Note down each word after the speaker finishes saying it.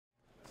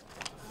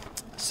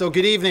So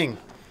good evening.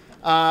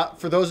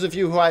 For those of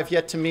you who I've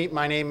yet to meet,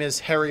 my name is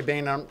Harry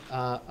Bain.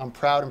 I'm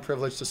proud and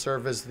privileged to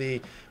serve as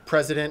the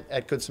president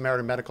at Good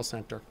Samaritan Medical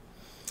Center.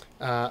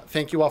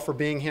 Thank you all for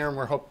being here, and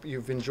we hope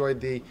you've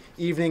enjoyed the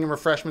evening and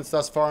refreshments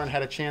thus far and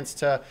had a chance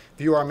to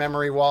view our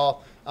memory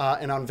wall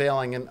and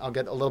unveiling, and I'll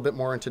get a little bit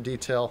more into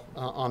detail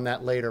on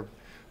that later.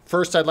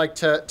 First, I'd like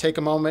to take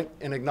a moment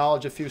and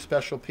acknowledge a few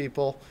special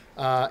people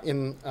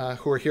who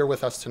are here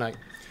with us tonight.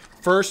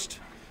 First,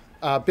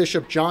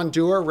 Bishop John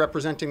Dewar,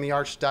 representing the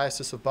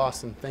Archdiocese of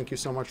Boston. Thank you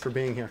so much for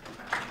being here.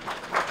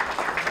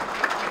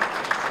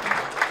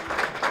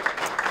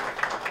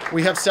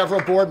 We have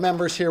several board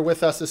members here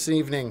with us this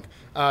evening.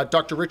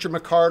 Dr. Richard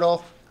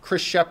McCardle,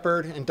 Chris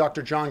Shepard, and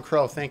Dr. John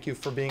Crow. Thank you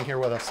for being here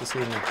with us this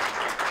evening.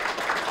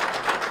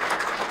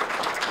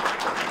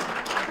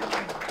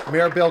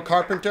 Mayor Bill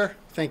Carpenter,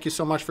 thank you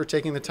so much for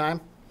taking the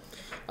time.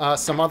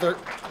 Some other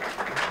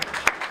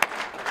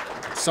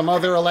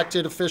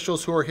elected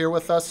officials who are here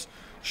with us: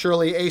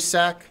 Shirley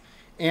Asak,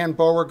 Ann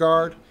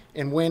Beauregard,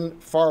 and Wynne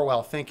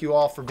Farwell. Thank you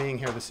all for being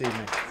here this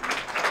evening.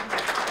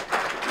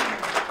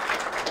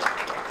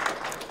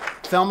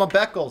 Thelma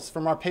Beckles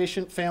from our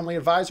Patient Family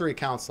Advisory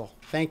Council.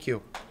 Thank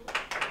you.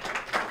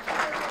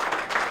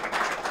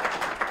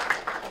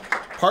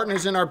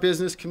 Partners in our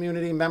business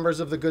community, members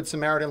of the Good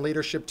Samaritan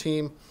leadership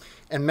team,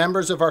 and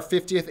members of our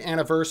 50th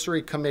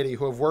anniversary committee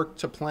who have worked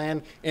to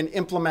plan and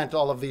implement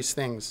all of these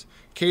things.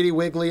 Katie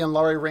Wigley and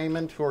Laurie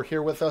Raymond, who are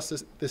here with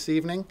us this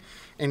evening,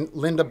 and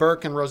Linda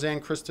Burke and Roseanne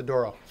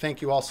Cristodoro.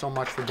 Thank you all so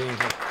much for being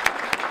here.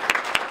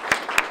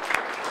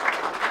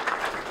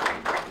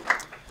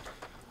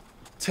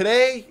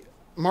 Today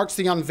marks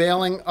the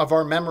unveiling of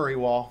our memory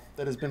wall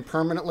that has been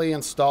permanently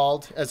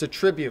installed as a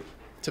tribute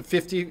to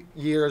 50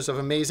 years of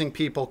amazing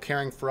people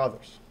caring for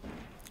others.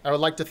 I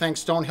would like to thank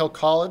Stonehill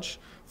College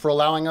for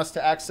allowing us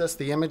to access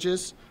the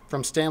images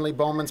from Stanley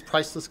Bowman's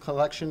priceless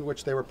collection,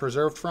 which they were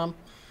preserved from,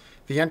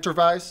 the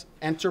Enterprise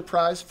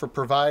for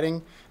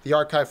providing the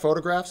archive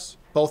photographs,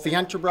 both the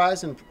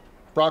Enterprise and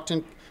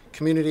Brockton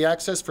Community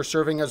Access for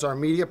serving as our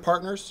media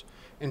partners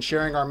and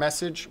sharing our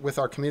message with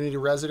our community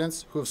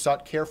residents who have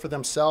sought care for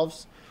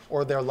themselves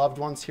or their loved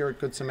ones here at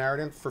Good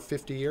Samaritan for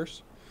 50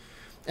 years.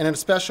 And in a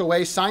special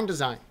way, Sign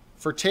Design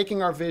for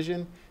taking our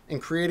vision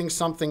and creating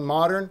something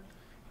modern,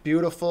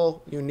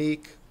 beautiful,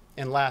 unique,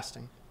 and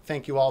lasting.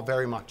 Thank you all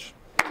very much.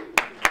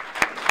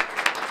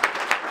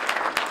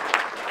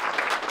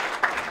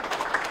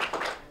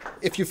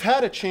 If you've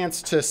had a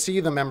chance to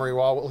see the memory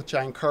wall, which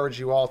I encourage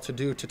you all to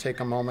do to take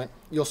a moment,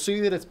 you'll see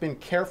that it's been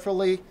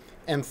carefully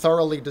and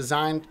thoroughly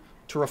designed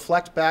to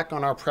reflect back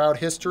on our proud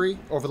history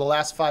over the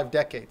last 5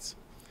 decades.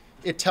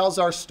 It tells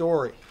our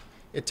story.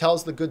 It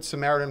tells the Good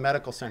Samaritan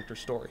Medical Center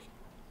story.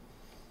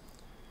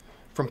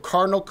 From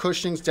Cardinal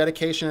Cushing's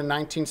dedication in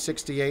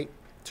 1968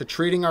 to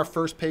treating our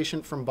first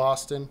patient from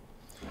Boston,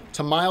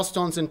 to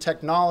milestones in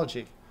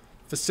technology,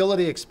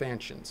 facility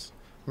expansions,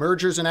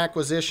 mergers and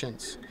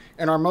acquisitions,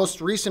 and our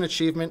most recent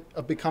achievement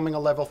of becoming a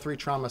Level 3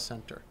 trauma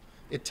center.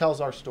 It tells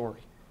our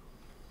story.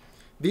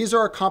 These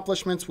are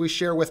accomplishments we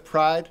share with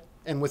pride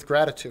and with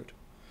gratitude.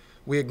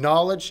 We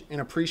acknowledge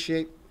and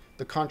appreciate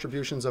the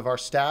contributions of our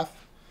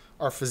staff,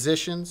 our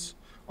physicians,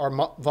 our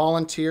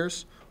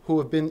volunteers who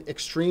have been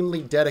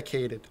extremely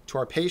dedicated to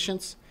our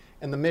patients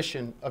and the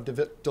mission of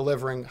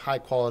delivering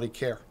high-quality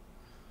care.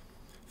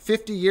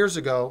 50 years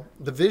ago,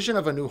 the vision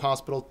of a new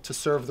hospital to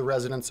serve the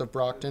residents of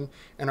Brockton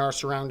and our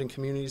surrounding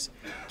communities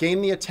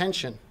gained the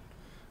attention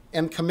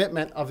and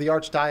commitment of the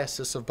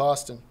Archdiocese of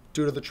Boston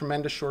due to the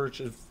tremendous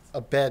shortage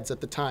of beds at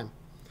the time.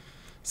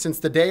 Since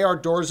the day our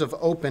doors have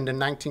opened in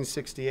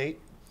 1968,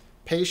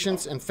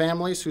 patients and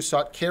families who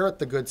sought care at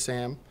the Good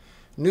Sam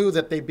knew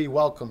that they'd be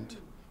welcomed,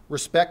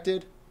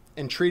 respected,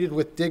 and treated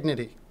with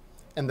dignity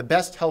and the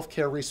best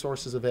healthcare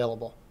resources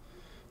available.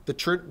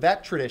 That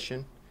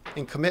tradition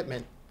and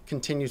commitment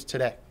continues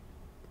today.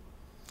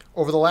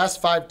 Over the last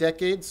 5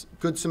 decades,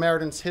 Good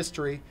Samaritan's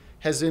history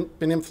has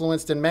been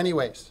influenced in many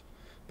ways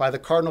by the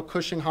Cardinal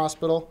Cushing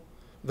Hospital,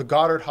 the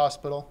Goddard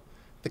Hospital,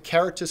 the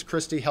Caritas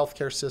Christi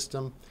Healthcare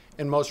System,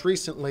 and most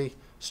recently,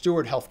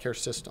 Steward Healthcare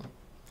System.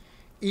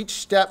 Each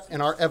step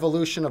in our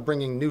evolution of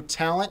bringing new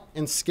talent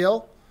and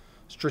skill,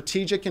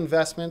 strategic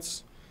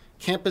investments,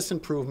 campus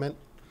improvement,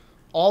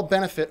 all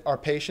benefit our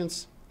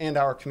patients and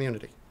our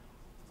community.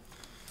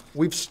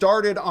 We've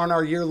started on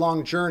our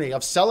year-long journey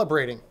of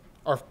celebrating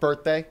our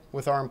birthday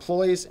with our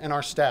employees and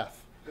our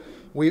staff.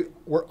 We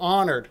were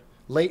honored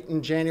late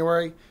in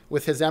January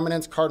with His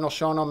Eminence Cardinal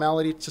Sean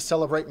O'Malley to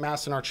celebrate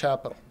Mass in our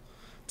chapel.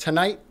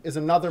 Tonight is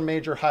another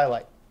major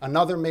highlight,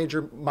 another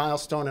major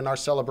milestone in our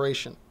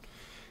celebration.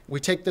 We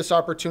take this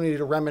opportunity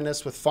to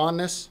reminisce with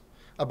fondness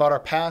about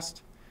our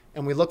past,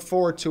 and we look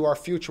forward to our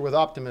future with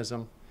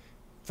optimism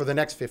for the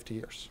next 50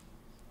 years.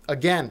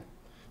 Again,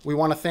 we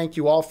want to thank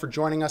you all for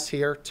joining us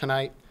here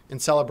tonight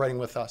and celebrating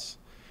with us.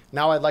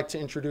 Now I'd like to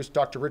introduce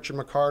Dr. Richard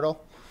McCardle,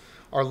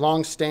 our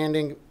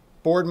long-standing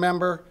board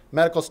member,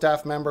 medical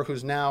staff member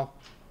who's now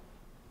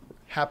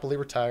happily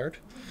retired,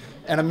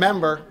 and a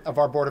member of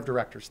our board of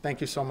directors.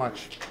 Thank you so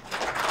much.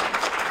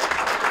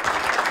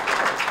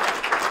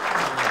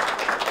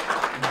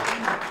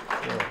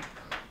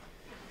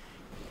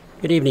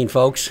 Good evening,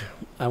 folks.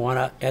 I want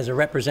to, as a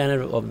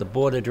representative of the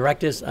Board of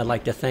Directors, I'd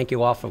like to thank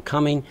you all for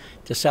coming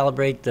to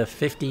celebrate the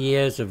 50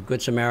 years of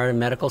Good Samaritan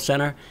Medical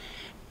Center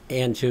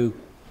and to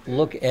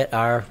look at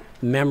our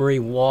memory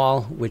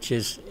wall, which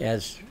is,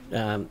 as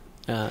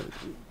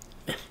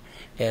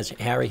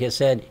Harry has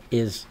said,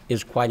 is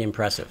quite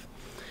impressive.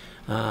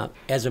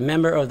 As a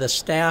member of the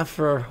staff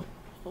for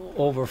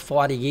over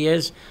 40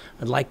 years,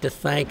 I'd like to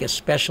thank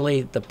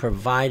especially the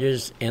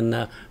providers and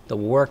the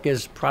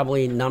workers,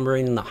 probably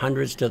numbering in the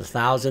hundreds to the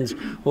thousands,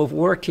 who have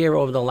worked here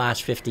over the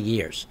last 50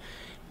 years.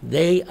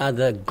 They are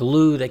the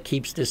glue that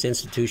keeps this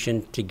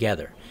institution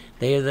together.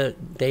 They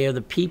are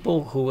the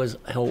people who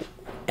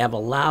have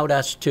allowed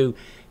us to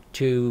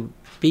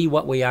be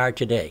what we are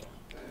today.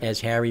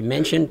 As Harry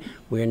mentioned,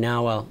 we are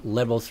now a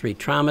level 3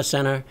 trauma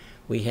center.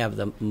 We have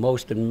the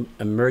most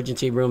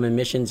emergency room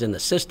admissions in the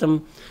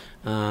system.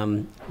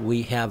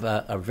 We have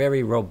a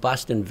very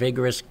robust and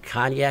vigorous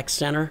cardiac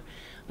center,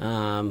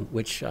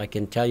 which I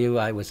can tell you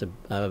I was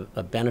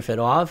a benefit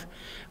of.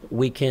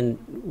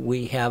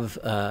 We have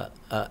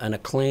an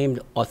acclaimed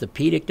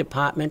orthopedic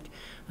department.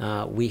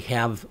 We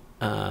have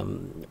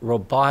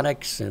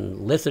robotics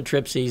and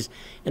lithotripsies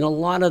and a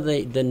lot of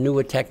the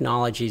newer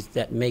technologies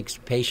that makes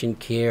patient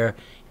care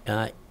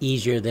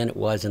easier than it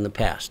was in the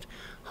past.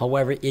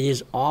 However, it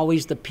is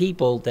always the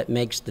people that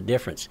makes the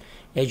difference.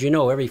 As you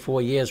know, every 4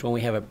 years when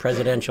we have a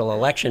presidential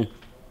election,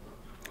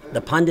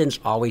 the pundits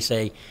always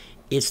say,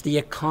 it's the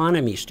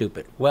economy,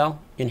 stupid.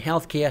 Well, in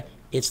healthcare,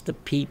 it's the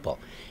people.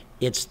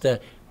 It's the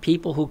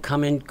people who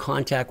come in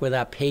contact with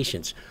our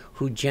patients,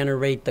 who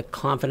generate the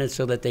confidence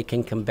so that they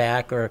can come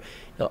back or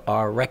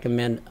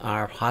recommend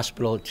our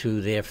hospital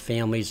to their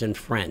families and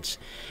friends.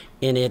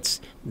 And it's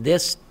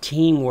this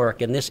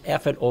teamwork and this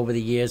effort over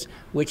the years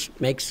which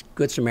makes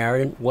Good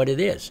Samaritan what it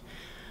is.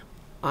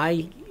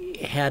 I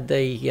had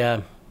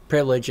the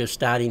privilege of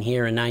starting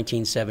here in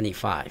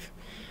 1975.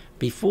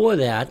 Before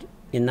that,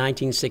 in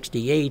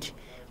 1968,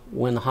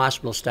 when the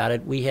hospital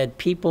started, we had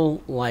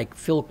people like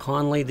Phil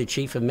Conley, the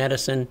chief of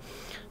medicine,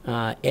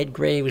 Ed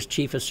Gray was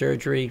chief of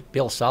surgery,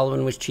 Bill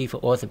Sullivan was chief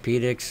of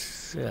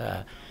orthopedics,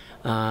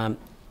 and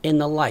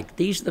the like.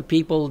 These are the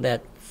people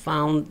that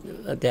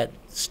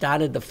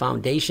started the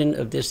foundation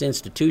of this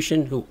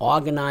institution, who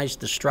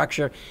organized the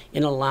structure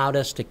and allowed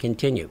us to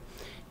continue.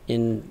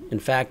 In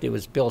fact, it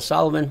was Bill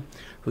Sullivan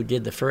who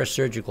did the first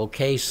surgical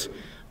case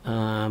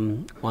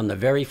on the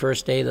very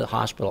first day the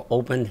hospital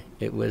opened.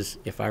 It was,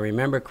 if I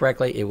remember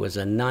correctly, it was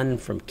a nun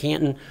from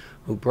Canton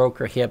who broke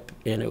her hip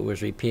and it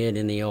was repaired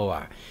in the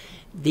OR.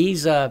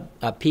 These are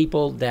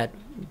people that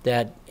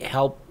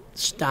help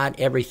start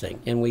everything,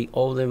 and we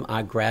owe them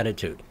our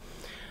gratitude.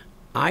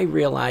 I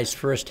realized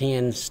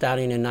firsthand,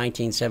 starting in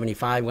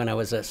 1975, when I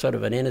was a sort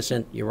of an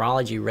innocent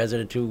urology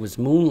resident who was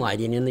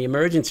moonlighting in the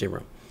emergency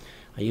room.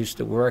 I used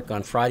to work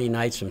on Friday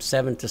nights from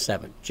 7 to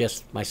 7,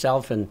 just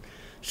myself and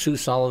Sue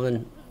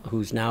Sullivan,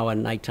 who's now a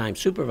nighttime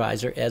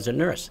supervisor, as a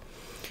nurse.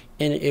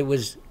 And it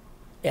was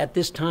at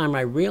this time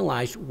I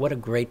realized what a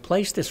great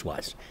place this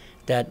was,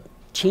 that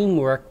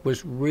teamwork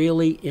was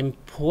really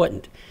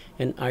important.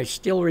 And I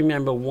still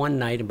remember one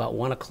night about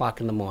 1 o'clock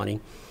in the morning,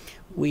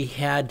 we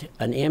had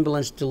an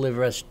ambulance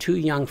deliver us 2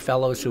 young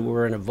fellows who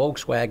were in a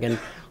Volkswagen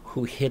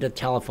who hit a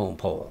telephone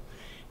pole.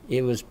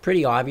 It was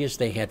pretty obvious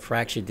they had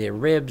fractured their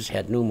ribs,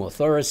 had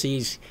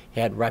pneumothoraces,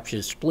 had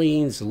ruptured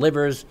spleens,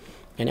 livers,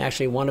 and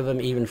actually one of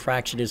them even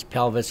fractured his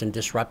pelvis and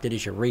disrupted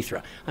his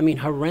urethra. I mean,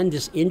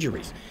 horrendous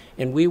injuries.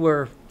 And we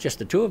were, just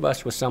the 2 of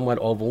us, were somewhat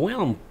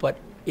overwhelmed, but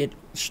it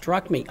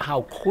struck me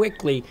how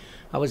quickly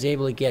I was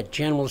able to get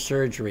general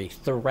surgery,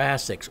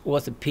 thoracics,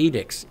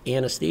 orthopedics,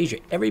 anesthesia,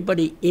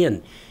 everybody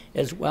in,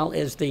 as well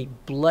as the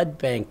blood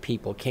bank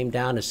people came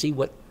down to see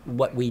what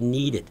we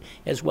needed,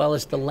 as well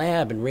as the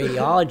lab and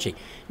radiology. I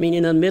mean,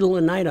 in the middle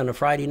of the night on a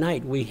Friday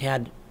night, we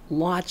had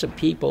lots of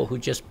people who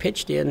just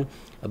pitched in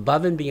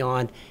above and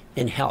beyond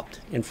and helped.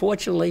 And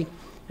fortunately,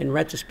 in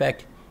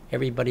retrospect,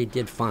 everybody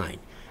did fine.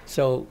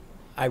 So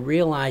I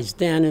realized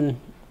then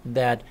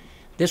that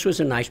this was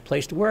a nice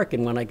place to work.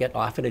 And when I got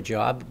offered a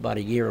job about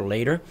a year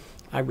later,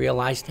 I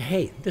realized,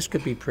 hey, this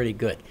could be pretty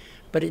good.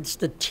 But it's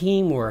the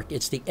teamwork,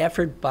 it's the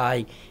effort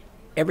by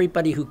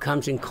everybody who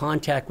comes in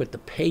contact with the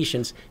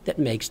patients that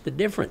makes the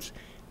difference.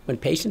 When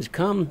patients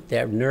come,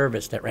 they're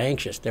nervous, they're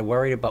anxious, they're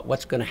worried about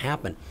what's going to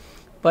happen.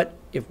 But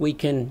if we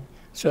can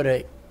sort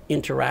of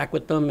interact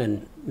with them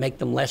and make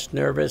them less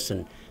nervous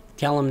and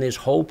tell them there's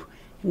hope,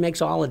 it makes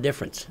all the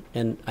difference.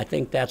 And I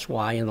think that's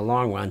why, in the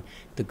long run,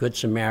 the Good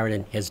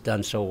Samaritan has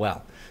done so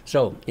well.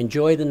 So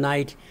enjoy the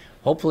night.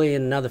 Hopefully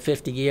in another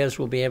 50 years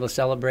we'll be able to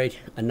celebrate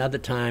another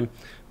time.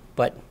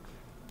 But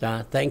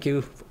thank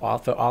you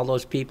for all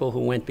those people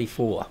who went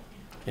before.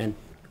 And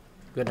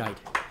good night.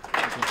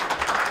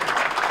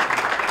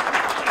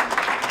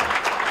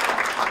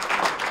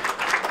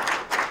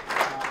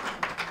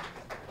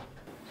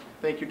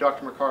 Thank you,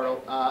 Dr. Mercado.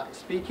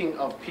 Speaking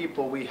of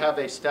people, we have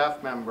a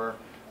staff member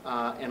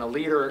and a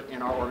leader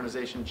in our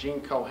organization, Jean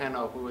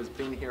Coheno, who has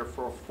been here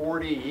for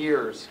 40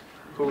 years,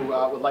 who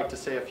would like to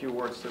say a few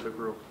words to the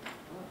group.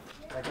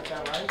 Did I get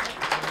that right?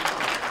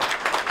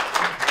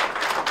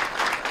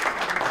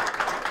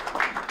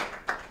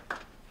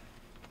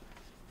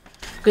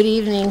 Good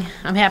evening.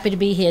 I'm happy to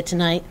be here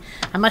tonight.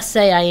 I must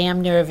say I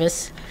am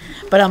nervous,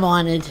 but I'm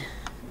honored.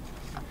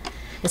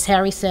 As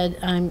Harry said,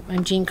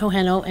 I'm Jean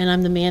Coheno, and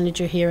I'm the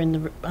manager here in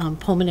the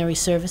pulmonary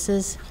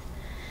services.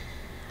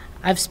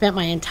 I've spent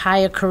my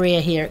entire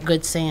career here at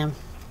Good Sam.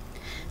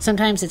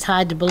 Sometimes it's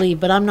hard to believe,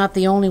 but I'm not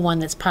the only one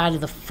that's part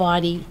of the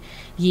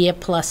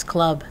 40-year-plus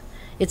club.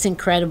 It's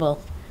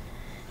incredible.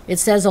 It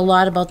says a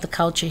lot about the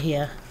culture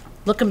here.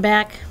 Looking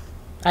back,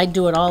 I'd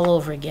do it all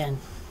over again.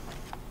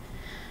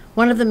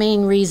 One of the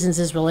main reasons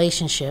is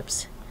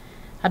relationships.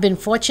 I've been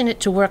fortunate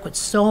to work with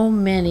so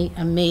many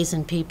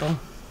amazing people.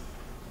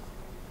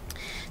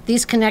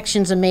 These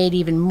connections are made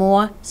even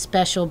more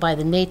special by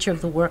the nature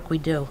of the work we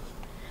do.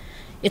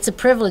 It's a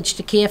privilege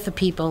to care for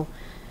people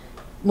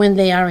when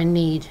they are in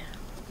need.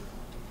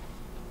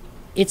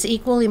 It's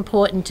equally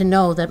important to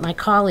know that my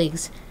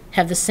colleagues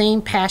have the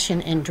same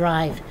passion and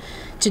drive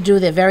to do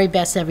their very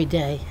best every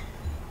day.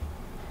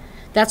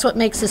 That's what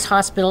makes this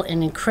hospital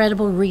an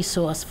incredible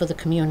resource for the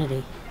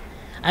community.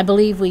 I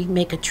believe we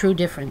make a true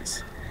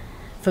difference.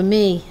 For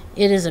me,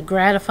 it is a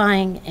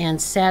gratifying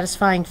and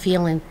satisfying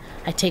feeling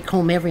I take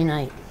home every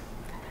night.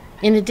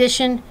 In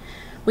addition,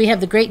 we have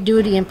the great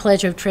duty and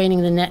pleasure of training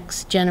the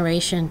next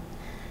generation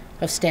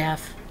of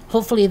staff.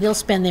 Hopefully they'll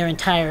spend their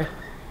entire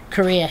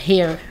career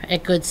here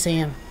at Good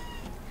Sam.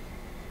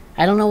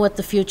 I don't know what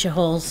the future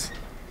holds.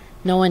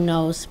 No one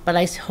knows, but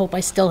I hope I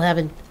still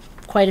have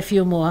quite a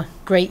few more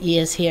great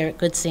years here at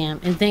Good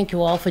Sam. And thank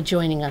you all for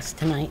joining us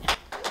tonight.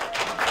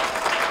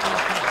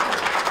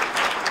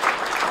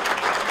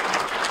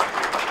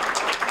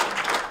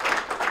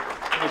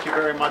 Thank you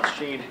very much,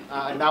 Jean.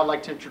 I'd now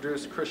like to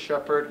introduce Chris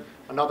Shepard,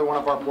 another one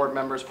of our board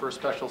members, for a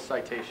special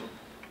citation.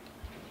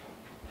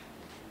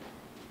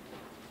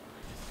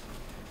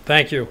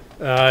 Thank you.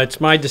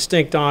 It's my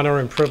distinct honor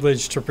and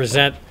privilege to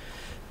present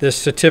this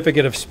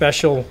certificate of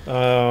special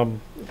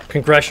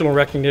congressional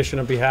recognition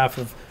on behalf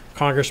of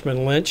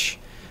Congressman Lynch.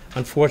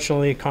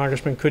 Unfortunately,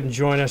 Congressman couldn't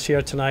join us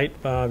here tonight.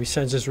 He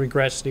sends his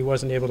regrets that he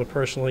wasn't able to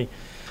personally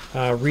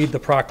read the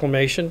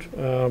proclamation,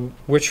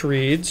 which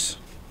reads,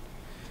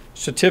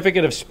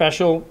 Certificate of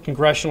Special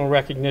Congressional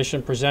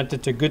Recognition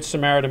presented to Good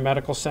Samaritan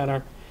Medical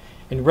Center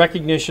in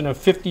recognition of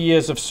 50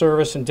 years of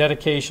service and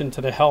dedication to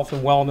the health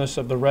and wellness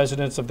of the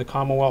residents of the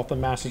Commonwealth of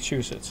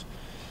Massachusetts.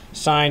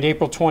 Signed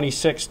April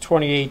 26,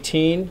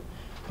 2018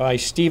 by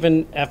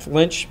Stephen F.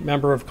 Lynch,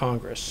 Member of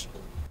Congress.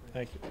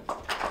 Thank you.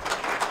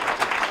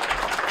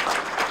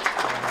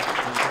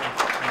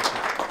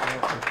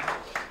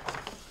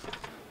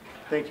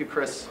 Thank you,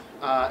 Chris.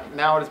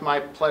 Now it is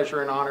my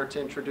pleasure and honor to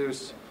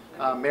introduce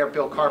Mayor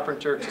Bill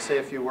Carpenter to say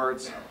a few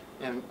words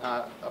in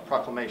a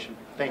proclamation.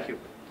 Thank you.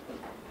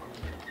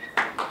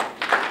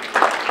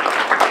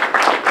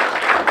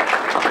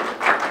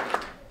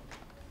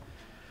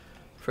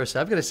 First,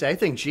 I've got to say, I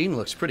think Jean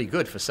looks pretty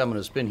good for someone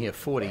who's been here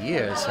 40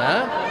 years,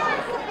 huh?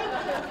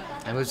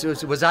 And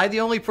was I the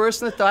only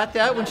person that thought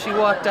that when she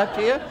walked up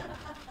here?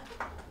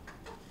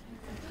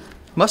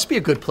 Must be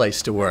a good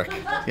place to work,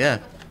 yeah.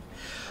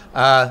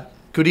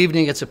 Good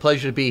evening. It's a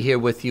pleasure to be here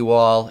with you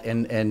all,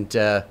 and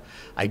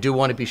I do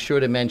want to be sure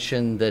to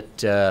mention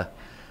that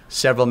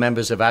several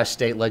members of our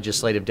state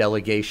legislative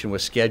delegation were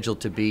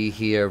scheduled to be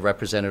here,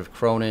 Representative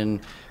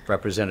Cronin,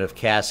 Representative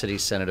Cassidy,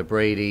 Senator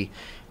Brady,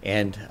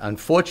 and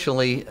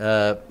unfortunately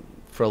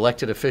for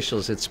elected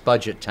officials, it's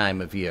budget time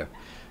of year.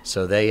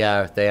 So they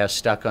are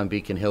stuck on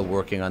Beacon Hill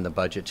working on the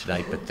budget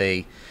tonight, but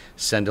they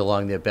send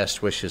along their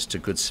best wishes to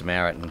Good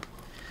Samaritan.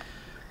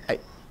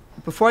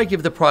 Before I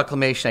give the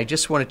proclamation, I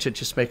just wanted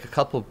to make a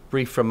couple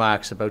brief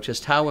remarks about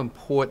just how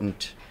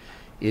important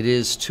it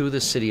is to the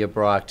city of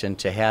Brockton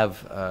to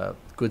have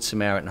Good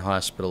Samaritan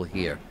Hospital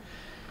here.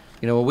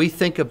 You know, when we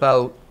think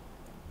about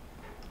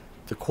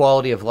the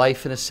quality of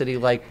life in a city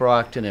like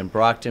Brockton, and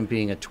Brockton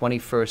being a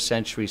 21st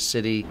century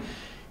city,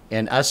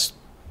 and us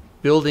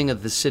building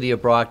of the city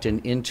of Brockton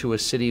into a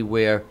city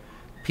where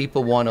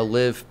people want to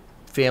live,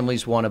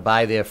 families want to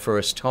buy their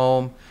first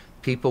home,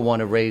 people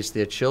want to raise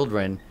their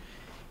children,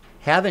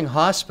 having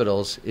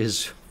hospitals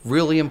is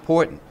really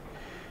important.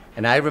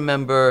 And I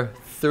remember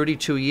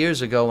 32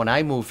 years ago when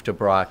I moved to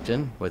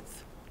Brockton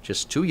with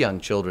just 2 young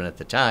children at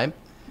the time,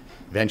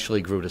 eventually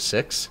grew to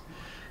 6,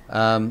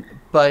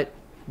 but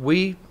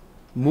we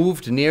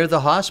moved near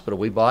the hospital.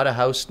 We bought a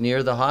house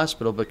near the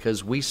hospital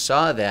because we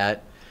saw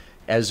that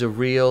as a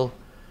real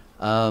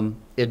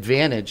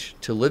advantage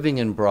to living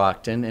in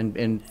Brockton,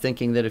 and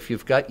thinking that if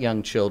you've got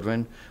young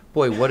children,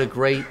 boy, what a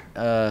great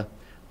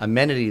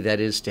amenity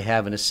that is to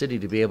have in a city,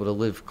 to be able to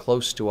live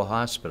close to a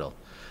hospital.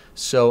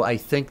 So I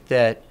think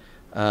that,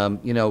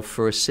 you know,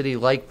 for a city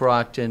like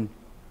Brockton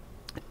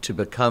to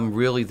become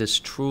really this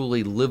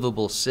truly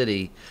livable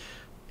city,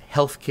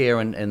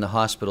 healthcare and the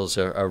hospitals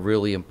are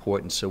really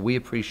important. So we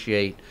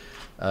appreciate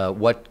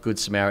what Good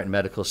Samaritan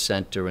Medical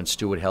Center and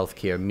Stewart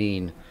Healthcare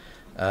mean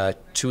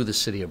to the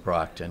city of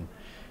Brockton.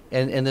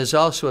 And there's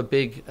also a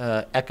big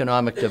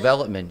economic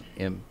development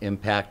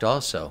impact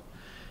also.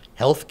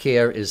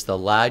 Healthcare is the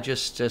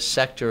largest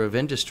sector of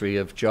industry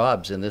of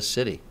jobs in this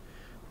city,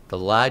 the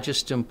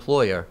largest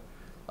employer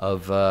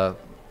of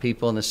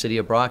people in the city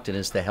of Brockton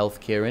is the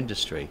healthcare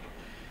industry.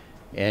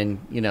 And,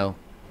 you know,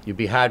 you'd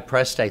be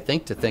hard-pressed, I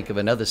think, to think of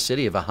another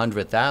city of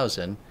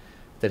 100,000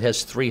 that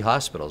has 3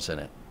 hospitals in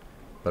it.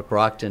 But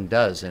Brockton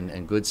does,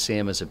 and Good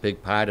Sam is a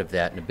big part of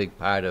that, and a big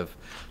part of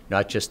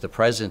not just the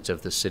present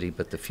of the city,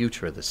 but the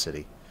future of the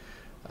city.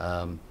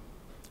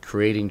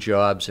 Creating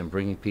jobs and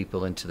bringing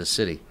people into the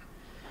city.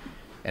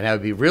 And I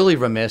would be really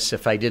remiss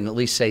if I didn't at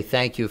least say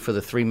thank you for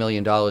the $3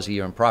 million a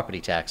year in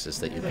property taxes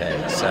that you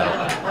pay. So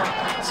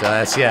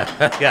that's, yeah,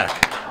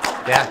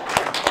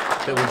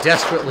 that we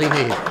desperately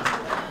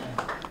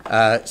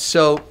need.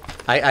 So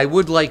I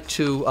would like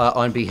to,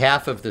 on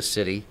behalf of the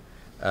city,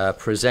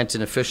 present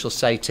an official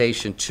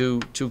citation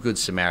to Good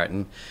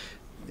Samaritan.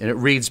 And it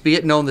reads, "Be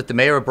it known that the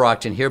Mayor of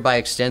Brockton hereby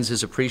extends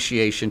his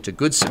appreciation to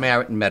Good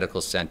Samaritan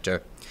Medical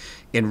Center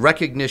in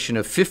recognition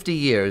of 50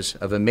 years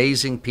of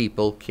amazing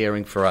people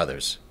caring for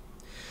others.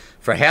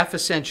 For half a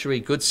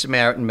century, Good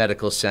Samaritan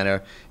Medical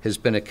Center has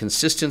been a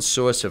consistent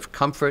source of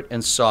comfort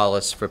and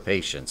solace for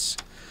patients.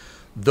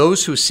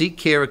 Those who seek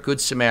care at Good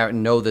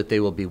Samaritan know that they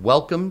will be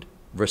welcomed,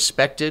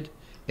 respected,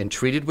 and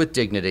treated with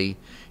dignity,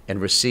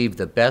 and receive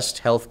the best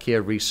health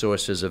care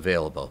resources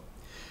available.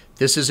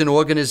 This is an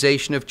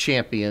organization of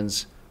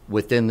champions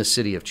within the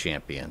City of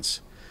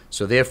Champions.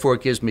 So therefore,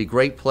 it gives me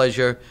great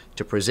pleasure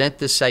to present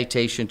this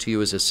citation to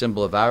you as a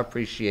symbol of our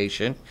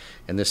appreciation.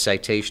 And this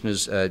citation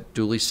is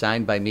duly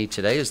signed by me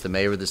today as the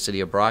Mayor of the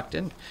City of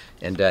Brockton.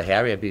 And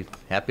Harry, I'd be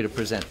happy to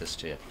present this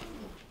to you.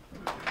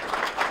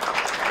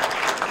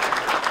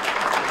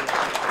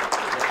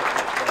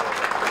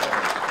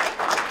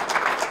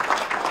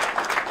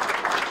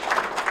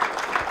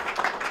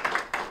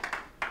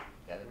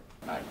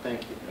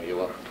 Thank you. You're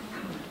welcome.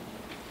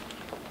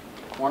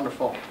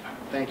 Wonderful.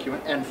 Thank you.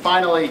 And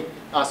finally,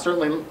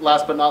 certainly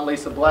last but not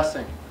least, a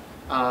blessing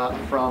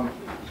from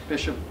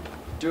Bishop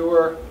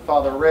Dewar,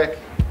 Father Rick,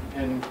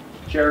 and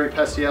Jerry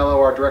Pesiello,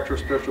 our Director of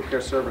Spiritual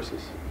Care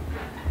Services.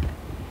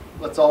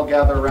 Let's all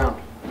gather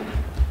around.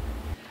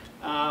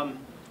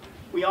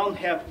 We all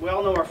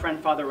know our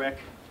friend Father Rick,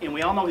 and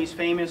we all know he's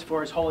famous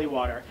for his holy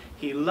water.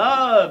 He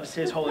loves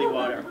his holy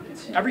water.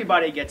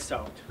 Everybody gets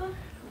soaked.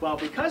 Well,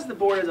 because the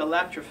board is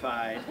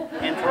electrified,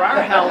 and for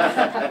our health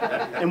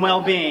and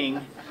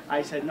well-being,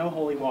 I said no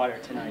holy water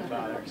tonight,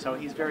 Father. So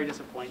he's very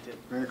disappointed.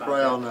 I'm going to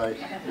cry all night.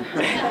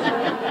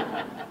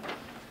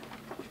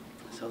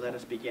 So let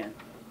us begin.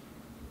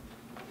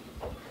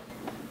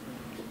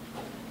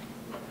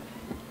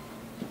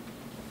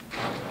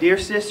 Dear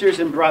sisters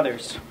and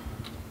brothers,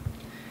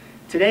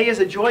 today is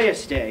a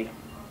joyous day,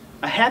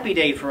 a happy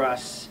day for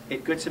us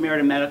at Good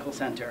Samaritan Medical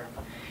Center,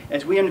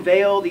 as we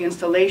unveil the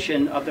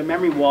installation of the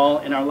memory wall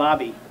in our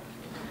lobby.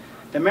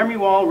 The memory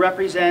wall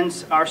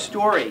represents our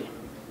story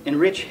and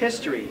rich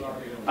history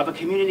of a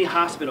community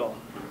hospital.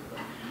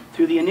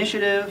 Through the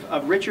initiative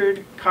of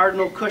Richard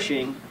Cardinal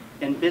Cushing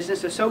and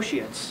business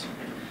associates,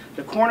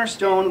 the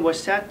cornerstone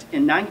was set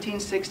in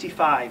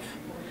 1965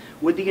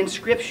 with the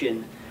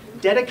inscription,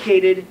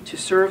 "Dedicated to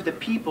serve the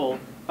people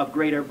of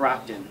Greater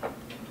Brockton."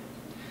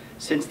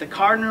 Since the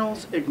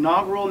Cardinal's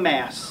inaugural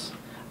Mass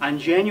on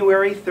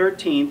January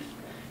 13th,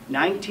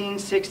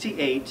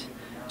 1968,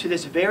 to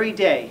this very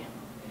day,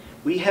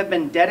 we have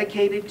been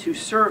dedicated to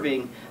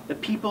serving the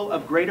people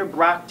of Greater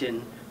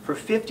Brockton for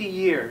 50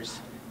 years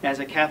as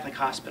a Catholic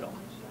hospital.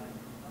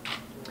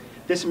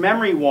 This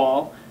memory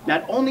wall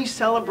not only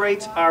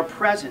celebrates our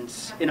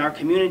presence in our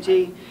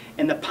community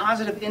and the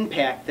positive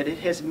impact that it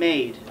has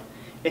made,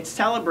 it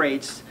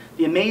celebrates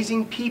the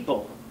amazing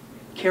people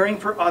caring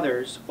for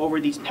others over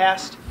these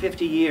past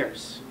 50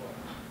 years.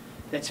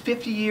 That's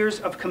 50 years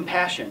of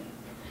compassion,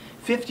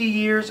 50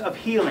 years of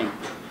healing,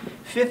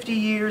 50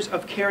 years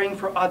of caring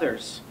for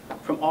others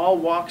from all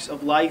walks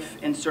of life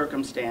and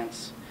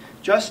circumstance,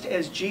 just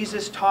as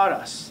Jesus taught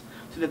us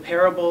through the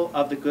parable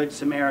of the Good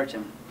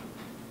Samaritan.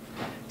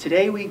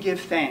 Today we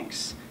give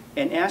thanks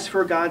and ask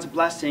for God's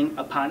blessing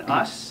upon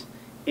us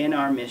in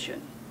our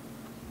mission.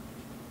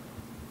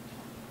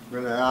 I'm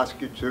going to ask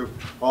you to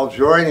all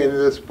join in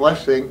this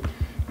blessing.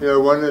 You know,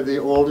 one of the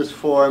oldest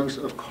forms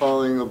of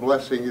calling a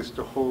blessing is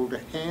to hold a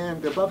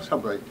hand above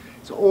somebody.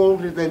 It's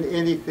older than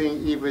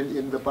anything even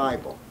in the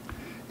Bible.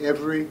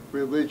 Every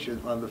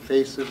religion on the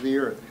face of the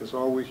earth has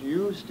always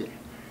used it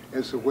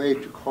as a way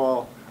to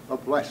call a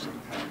blessing.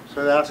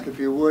 So I'd ask if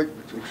you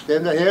would to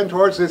extend a hand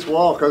towards this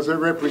wall, because it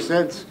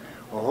represents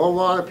a whole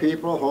lot of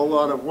people, a whole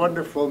lot of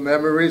wonderful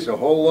memories, a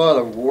whole lot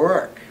of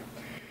work.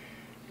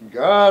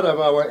 God of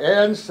our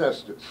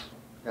ancestors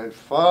and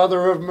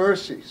Father of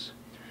mercies,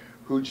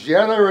 who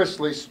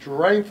generously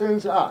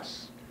strengthens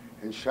us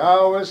and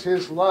showers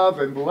his love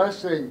and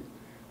blessing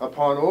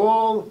upon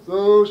all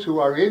those who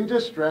are in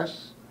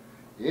distress,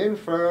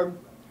 infirm,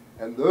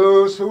 and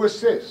those who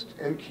assist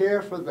and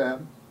care for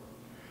them,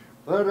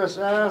 let us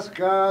ask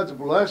God's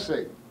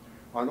blessing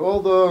on all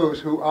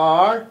those who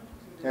are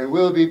and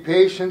will be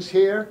patients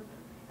here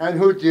and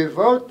who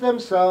devote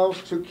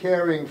themselves to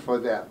caring for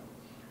them.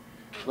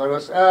 Let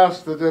us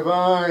ask the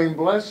divine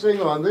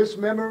blessing on this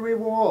memory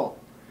wall,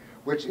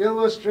 which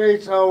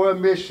illustrates our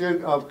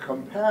mission of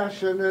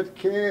compassionate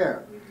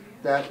care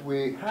that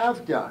we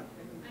have done.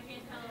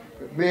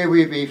 But may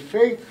we be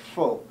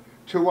faithful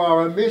to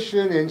our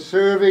mission in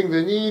serving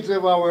the needs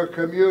of our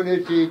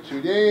community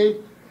today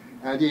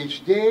and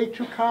each day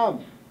to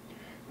come.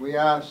 We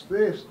ask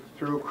this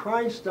through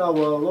Christ our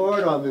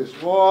Lord, on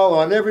this wall,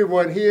 on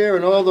everyone here,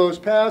 and all those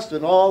past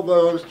and all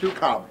those to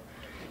come.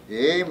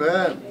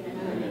 Amen.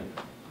 Amen.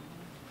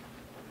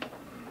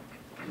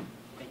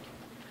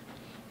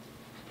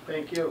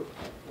 Thank you.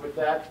 With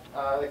that,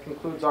 that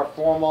concludes our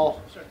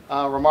formal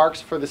remarks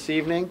for this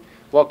evening.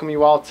 Welcome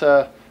you all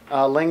to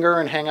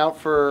linger and hang out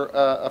for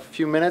a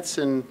few minutes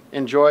and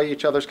enjoy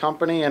each other's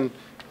company. And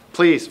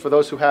please, for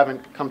those who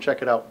haven't, come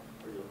check it out.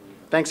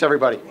 Thanks,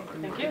 everybody.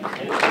 Thank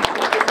you.